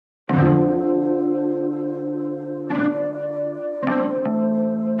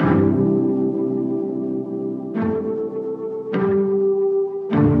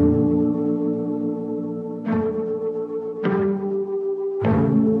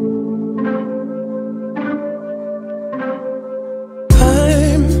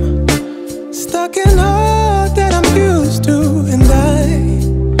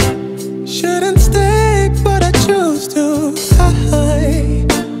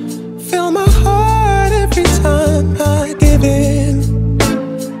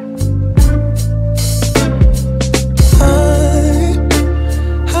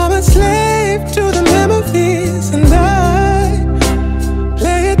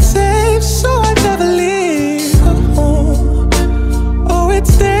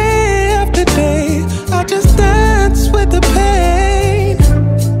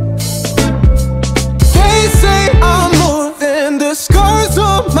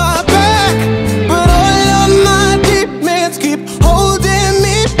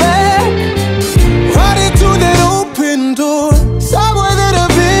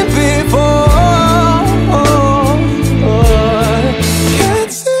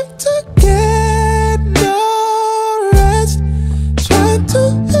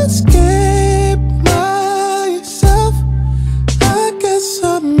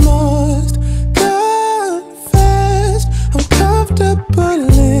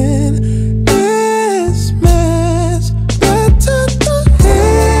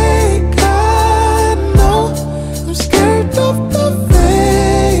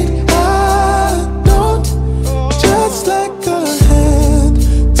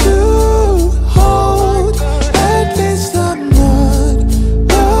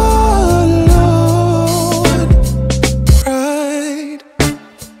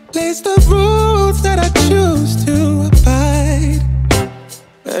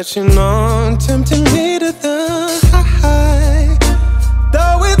Catching on, tempting me to the high.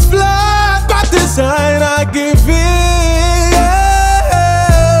 Though it's flawed by design, I give in.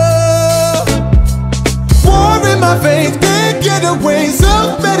 War in my veins, can't get away,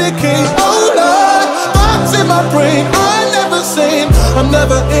 self-medicate. Oh Lord, thoughts in my brain, I'm never sane, I'm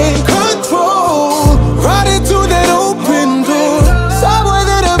never in control.